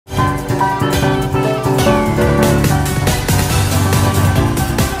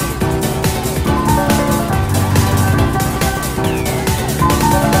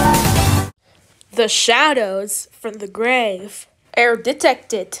The shadows from the grave. Air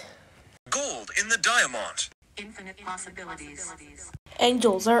detected. Gold in the diamond. Infinite possibilities.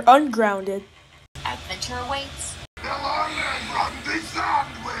 Angels are ungrounded. Adventure awaits.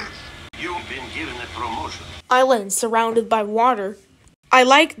 You've been given a promotion. Island surrounded by water. I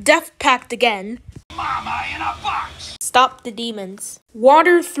like Death Pact again. Mama in a box. Stop the demons.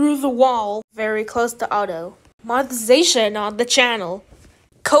 Water through the wall. Very close to auto. Monetization on the channel.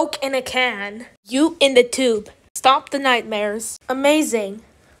 Coke in a can. You in the tube. Stop the nightmares. Amazing.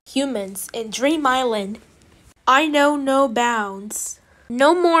 Humans in Dream Island. I know no bounds.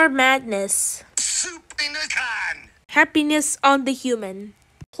 No more madness. Soup in a can. Happiness on the human.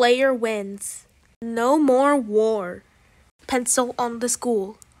 Player wins. No more war. Pencil on the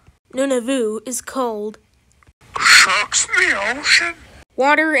school. Nunavut is cold. Sharks in the ocean.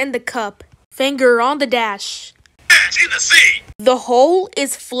 Water in the cup. Finger on the dash. Fish in the sea. The hole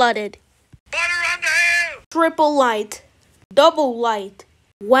is flooded. Butter on the hill. Triple light. Double light.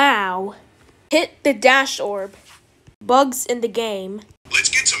 Wow. Hit the dash orb. Bugs in the game. Let's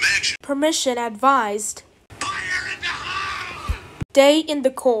get some action. Permission advised. Fire in the hole. Day in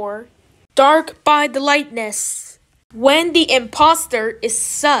the core. Dark by the lightness. When the imposter is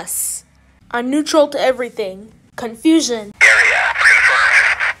sus. I'm neutral to everything. Confusion. Area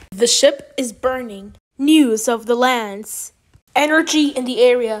confirmed. The ship is burning. News of the lands. Energy in the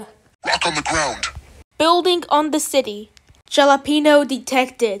area. Rock on the ground. Building on the city. Jalapeno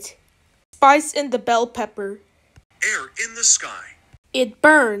detected. Spice in the bell pepper. Air in the sky. It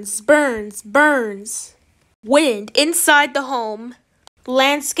burns, burns, burns. Wind inside the home.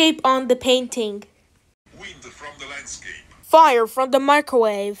 Landscape on the painting. Wind from the landscape. Fire from the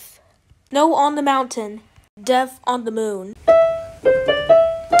microwave. Snow on the mountain. Death on the moon.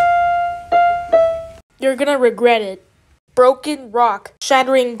 You're gonna regret it. Broken rock,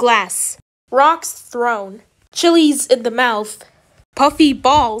 shattering glass. Rocks thrown. Chilies in the mouth. Puffy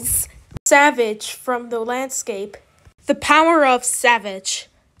balls. Savage from the landscape. The power of savage.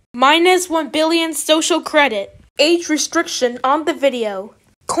 Minus 1 billion social credit. Age restriction on the video.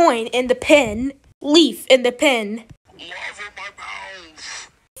 Coin in the pin. Leaf in the pin. Love in my mouth.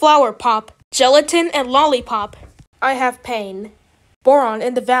 Flower pop. Gelatin and lollipop. I have pain. Boron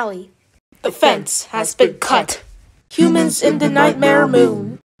in the valley. The fence has been cut. Humans in the nightmare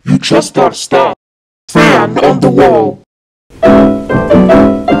moon. You just gotta stop. Fan on the wall.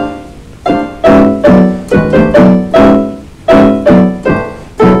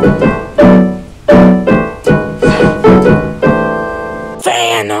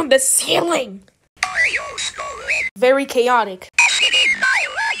 Fan on the ceiling. Very chaotic.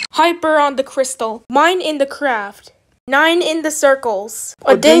 Hyper on the crystal. Mine in the craft. 9 in the circles.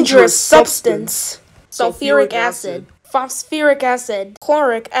 A dangerous substance. Sulfuric acid. Phosphoric acid.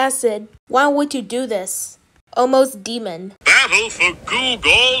 Chloric acid. Why would you do this? Almost demon. Battle for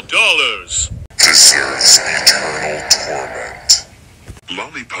Google dollars. Deserves eternal torment.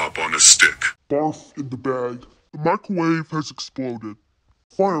 Lollipop on a stick. Barf in the bag. The microwave has exploded.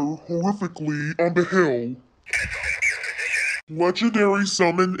 Fire horrifically on the hill. Legendary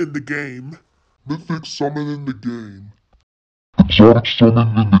summon in the game. Mythic summon in the game. Exotic summon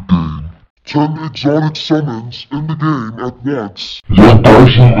in the game. 10 exotic summons in the game at once.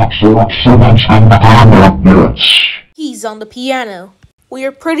 1,000 exotic summons in the game at once. He's on the piano. We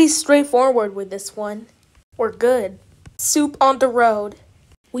are pretty straightforward with this one. We're good. Soup on the road.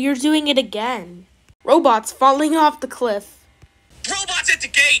 We are doing it again. Robots falling off the cliff. Robots at the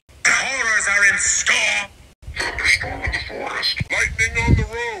gate. Horrors are in store. Thunderstorm in the forest. Lightning on the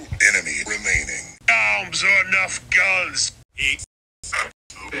road. Enemy remaining. Arms are enough guns. Eat.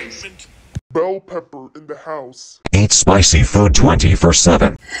 Basement. Bell pepper in the house. Eat spicy food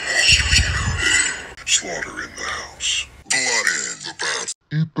 24/7. Slaughter in the house. Blood in the bath.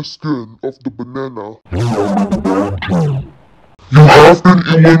 Eat the skin of the banana. You have been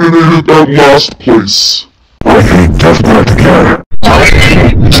eliminated at last place. I hate Death Pact again. I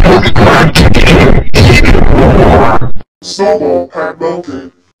hate Death Pact again. Solo had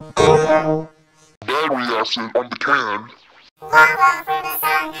melted. Battery acid on the can.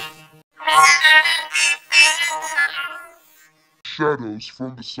 Shadows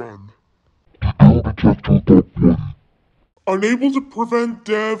from the sun. Unable to prevent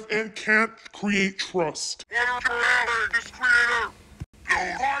dev and can't create trust.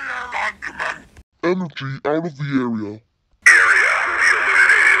 Energy out of the area.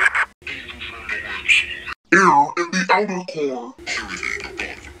 Air in the outer core.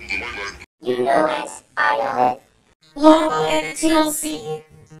 You know it, I know it. Lava and TLC.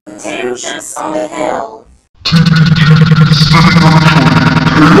 Potatoes on the hill.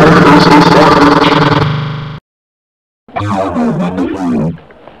 Chaos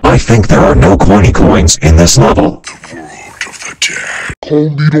I think there are no coiny coins in this level. The world of the dead. Call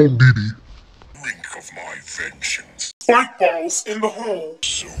me on Didi. Brink of my vengeance. Fight balls in the hole.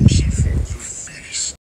 Souls of